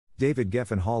David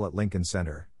Geffen Hall at Lincoln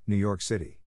Center, New York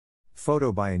City.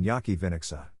 Photo by Iñaki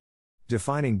Vinixa.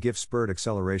 Defining GIFT spurred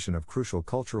acceleration of crucial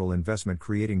cultural investment,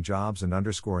 creating jobs and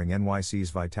underscoring NYC's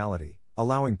vitality,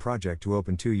 allowing project to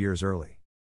open 2 years early.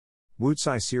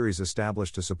 Woodside series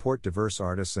established to support diverse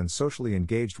artists and socially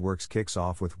engaged works kicks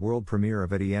off with world premiere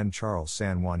of Etienne Charles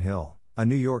San Juan Hill, A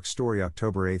New York Story,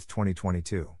 October 8,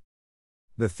 2022.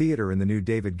 The theater in the new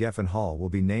David Geffen Hall will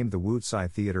be named the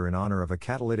Woodside Theater in honor of a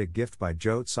catalytic gift by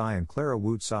Joe Tsai and Clara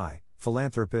Woodside,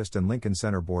 philanthropist and Lincoln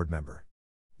Center board member.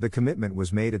 The commitment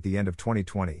was made at the end of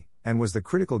 2020, and was the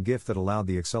critical gift that allowed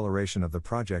the acceleration of the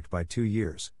project by 2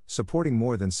 years, supporting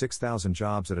more than 6,000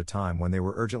 jobs at a time when they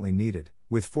were urgently needed,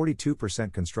 with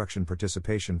 42% construction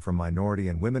participation from minority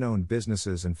and women-owned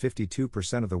businesses and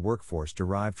 52% of the workforce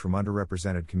derived from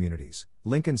underrepresented communities,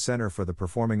 Lincoln Center for the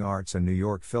Performing Arts and New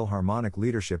York Philharmonic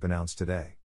leadership announced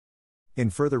today. In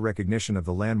further recognition of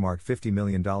the landmark $50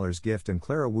 million gift and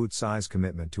Clara Woodside's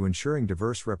commitment to ensuring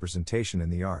diverse representation in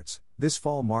the arts, this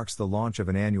fall marks the launch of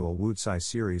an annual Woodside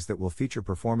series that will feature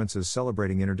performances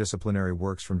celebrating interdisciplinary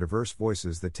works from diverse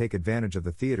voices that take advantage of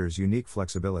the theater's unique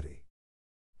flexibility.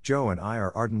 Joe and I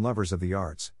are ardent lovers of the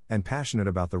arts, and passionate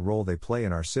about the role they play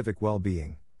in our civic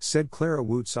well-being, said Clara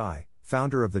Woodside,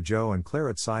 founder of the Joe and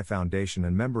Clara Tsai Foundation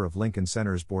and member of Lincoln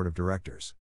Center's board of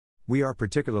directors. We are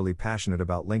particularly passionate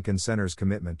about Lincoln Center's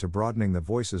commitment to broadening the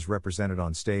voices represented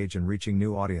on stage and reaching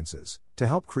new audiences, to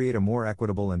help create a more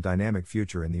equitable and dynamic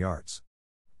future in the arts.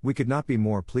 We could not be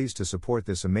more pleased to support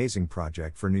this amazing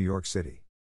project for New York City.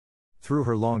 Through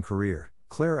her long career,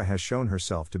 Clara has shown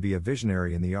herself to be a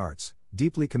visionary in the arts,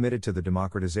 deeply committed to the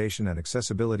democratization and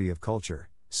accessibility of culture,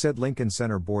 said Lincoln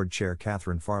Center Board Chair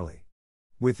Catherine Farley.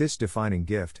 With this defining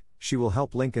gift, she will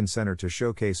help Lincoln Center to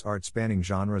showcase art spanning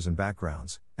genres and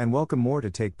backgrounds, and welcome more to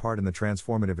take part in the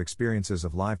transformative experiences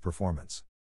of live performance.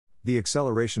 The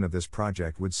acceleration of this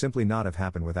project would simply not have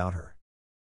happened without her.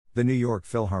 The New York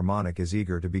Philharmonic is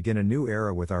eager to begin a new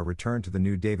era with our return to the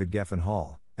new David Geffen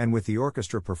Hall, and with the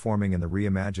orchestra performing in the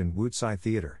reimagined Woodside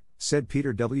Theater, said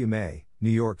Peter W. May,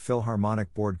 New York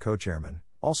Philharmonic Board co-chairman,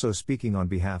 also speaking on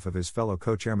behalf of his fellow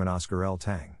co-chairman Oscar L.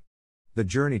 Tang. The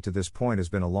journey to this point has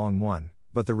been a long one,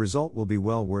 but the result will be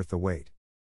well worth the wait.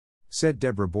 Said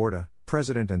Deborah Borda,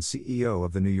 President and CEO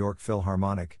of the New York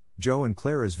Philharmonic. Joe and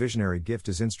Clara's visionary gift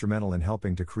is instrumental in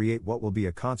helping to create what will be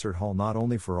a concert hall not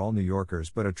only for all New Yorkers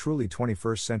but a truly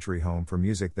 21st century home for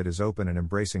music that is open and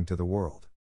embracing to the world.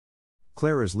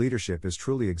 Clara's leadership is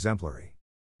truly exemplary.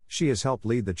 She has helped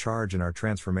lead the charge in our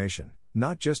transformation,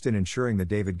 not just in ensuring the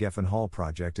David Geffen Hall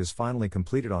project is finally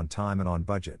completed on time and on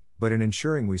budget, but in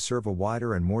ensuring we serve a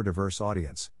wider and more diverse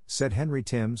audience, said Henry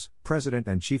Timms, President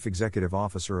and Chief Executive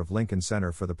Officer of Lincoln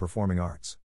Center for the Performing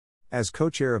Arts. As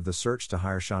co-chair of the search to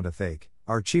hire Shonda Thake,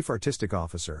 our Chief Artistic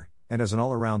Officer, and as an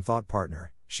all-around thought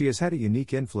partner, she has had a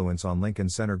unique influence on Lincoln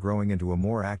Center growing into a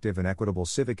more active and equitable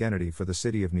civic entity for the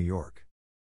city of New York.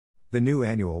 The new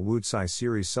annual Woodside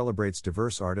series celebrates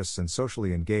diverse artists and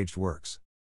socially engaged works.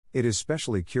 It is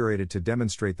specially curated to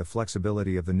demonstrate the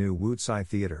flexibility of the new Woodside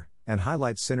Theater, and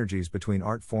highlights synergies between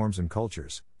art forms and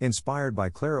cultures, inspired by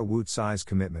Clara Woodside's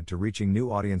commitment to reaching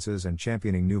new audiences and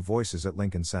championing new voices at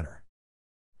Lincoln Center.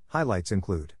 Highlights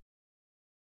include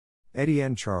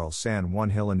Etienne Charles San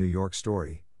Juan Hill, A New York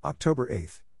Story, October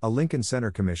 8, a Lincoln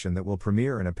Center commission that will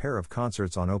premiere in a pair of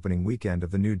concerts on opening weekend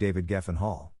of the new David Geffen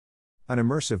Hall. An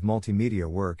immersive multimedia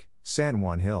work, San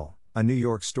Juan Hill, A New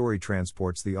York Story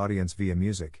transports the audience via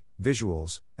music,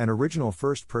 visuals, and original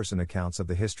first-person accounts of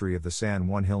the history of the San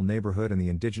Juan Hill neighborhood and the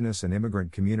indigenous and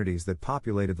immigrant communities that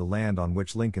populated the land on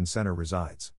which Lincoln Center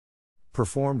resides.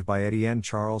 Performed by Etienne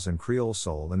Charles and Creole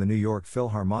Soul and the New York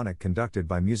Philharmonic, conducted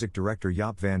by music director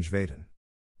Jaap van Zweten.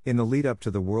 In the lead-up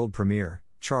to the world premiere,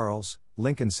 Charles,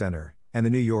 Lincoln Center, and the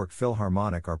New York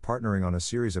Philharmonic are partnering on a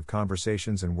series of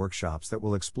conversations and workshops that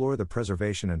will explore the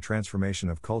preservation and transformation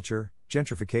of culture,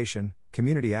 gentrification,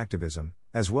 community activism,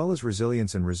 as well as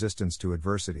resilience and resistance to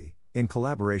adversity, in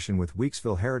collaboration with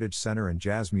Weeksville Heritage Center and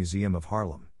Jazz Museum of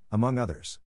Harlem, among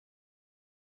others.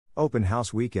 Open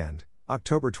House Weekend,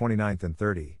 October 29 and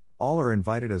 30. All are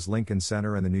invited as Lincoln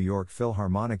Center and the New York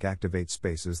Philharmonic activate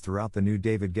spaces throughout the new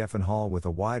David Geffen Hall with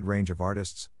a wide range of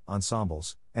artists,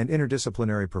 ensembles, and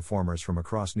interdisciplinary performers from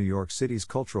across New York City's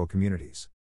cultural communities.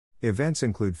 Events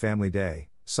include Family Day,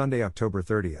 Sunday, October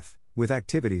 30th, with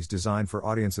activities designed for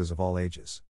audiences of all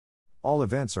ages. All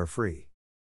events are free.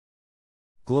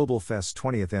 Global Fest's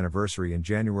 20th anniversary in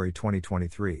January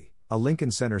 2023. A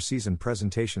Lincoln Center season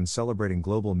presentation celebrating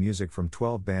global music from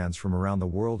 12 bands from around the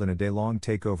world in a day-long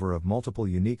takeover of multiple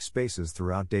unique spaces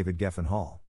throughout David Geffen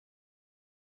Hall.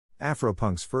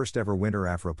 Afropunk's first ever Winter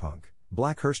Afropunk,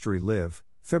 Black Herstory Live,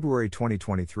 February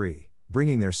 2023,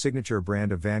 bringing their signature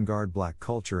brand of vanguard black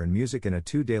culture and music in a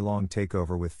 2-day-long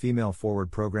takeover with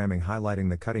female-forward programming highlighting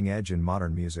the cutting edge in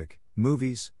modern music,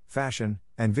 movies, fashion,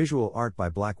 and visual art by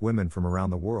black women from around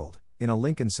the world, in a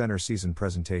Lincoln Center season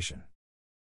presentation.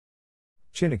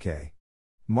 Chineke.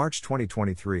 March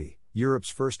 2023, Europe's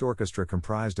first orchestra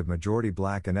comprised of majority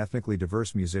black and ethnically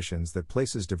diverse musicians that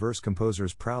places diverse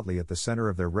composers proudly at the center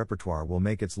of their repertoire will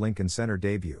make its Lincoln Center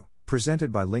debut,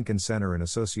 presented by Lincoln Center in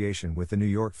association with the New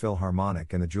York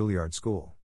Philharmonic and the Juilliard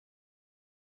School.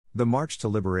 The March to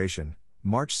Liberation,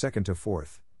 March 2nd to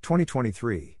 4th,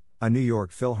 2023, a New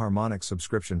York Philharmonic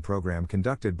subscription program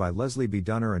conducted by Leslie B.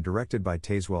 Dunner and directed by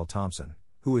Tazewell Thompson,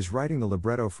 who is writing the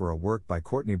libretto for a work by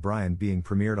Courtney Bryan being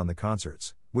premiered on the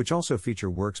concerts, which also feature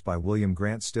works by William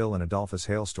Grant Still and Adolphus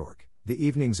Hailstork. The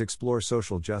evenings explore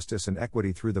social justice and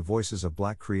equity through the voices of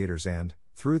black creators and,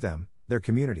 through them, their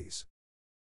communities.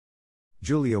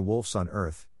 Julia Wolf's On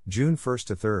Earth, June 1st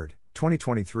to 3rd,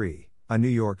 2023, a New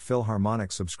York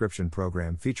Philharmonic subscription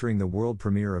program featuring the world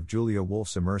premiere of Julia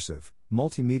Wolf's immersive,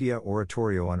 multimedia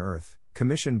oratorio On Earth,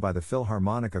 commissioned by the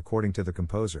Philharmonic according to the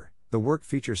composer. The work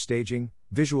features staging,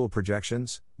 visual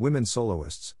projections, women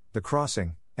soloists, the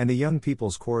crossing, and a young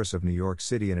people's chorus of New York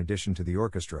City. In addition to the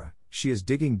orchestra, she is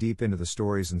digging deep into the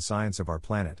stories and science of our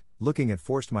planet, looking at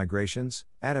forced migrations,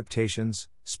 adaptations,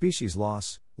 species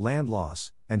loss, land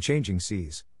loss, and changing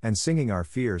seas, and singing our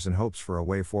fears and hopes for a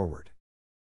way forward.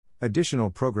 Additional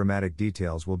programmatic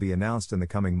details will be announced in the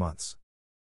coming months.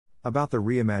 About the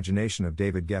reimagination of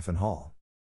David Geffen Hall.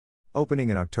 Opening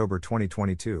in October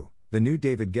 2022, the new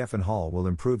David Geffen Hall will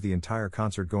improve the entire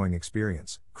concert-going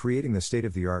experience, creating the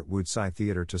state-of-the-art Woodside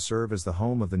Theater to serve as the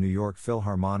home of the New York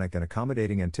Philharmonic and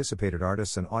accommodating anticipated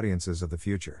artists and audiences of the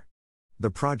future. The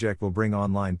project will bring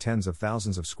online tens of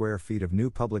thousands of square feet of new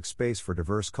public space for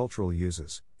diverse cultural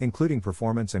uses, including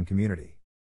performance and community.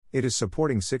 It is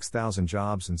supporting 6,000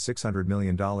 jobs and $600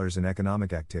 million in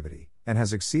economic activity, and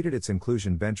has exceeded its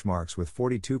inclusion benchmarks with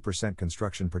 42%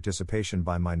 construction participation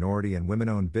by minority and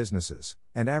women-owned businesses,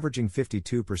 and averaging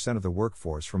 52% of the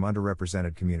workforce from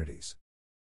underrepresented communities.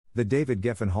 The David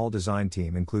Geffen Hall design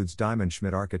team includes Diamond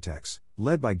Schmidt Architects,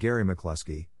 led by Gary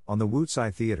McCluskey, on the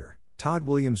Woodside Theater, Todd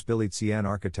Williams Billy Tsien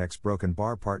Architects Broken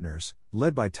Bar Partners,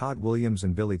 led by Todd Williams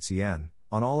and Billy Tsien,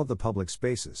 on all of the public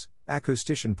spaces,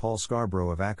 acoustician Paul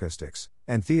Scarborough of Acoustics,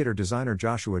 and theater designer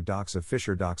Joshua Docks of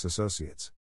Fisher Docks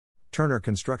Associates. Turner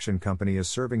Construction Company is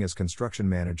serving as construction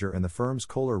manager and the firms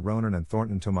Kohler Ronan and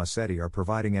Thornton Tomasetti are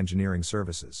providing engineering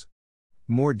services.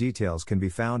 More details can be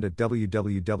found at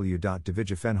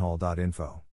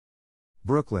www.davidgeffenhall.info.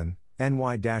 Brooklyn,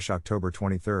 NY-October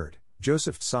 23rd,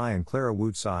 Joseph Tsai and Clara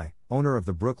Wu Tsai, owner of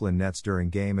the Brooklyn Nets during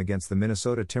game against the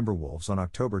Minnesota Timberwolves on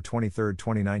October 23,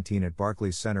 2019 at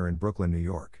Barclays Center in Brooklyn, New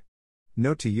York.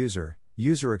 Note to user,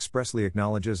 user expressly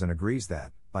acknowledges and agrees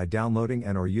that, by downloading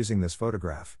and or using this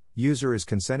photograph, user is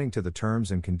consenting to the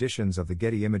terms and conditions of the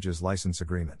Getty Images license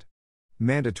agreement.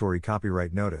 Mandatory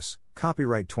copyright notice,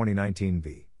 copyright 2019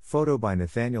 B, photo by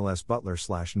Nathaniel S. Butler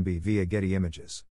 /NB via Getty Images.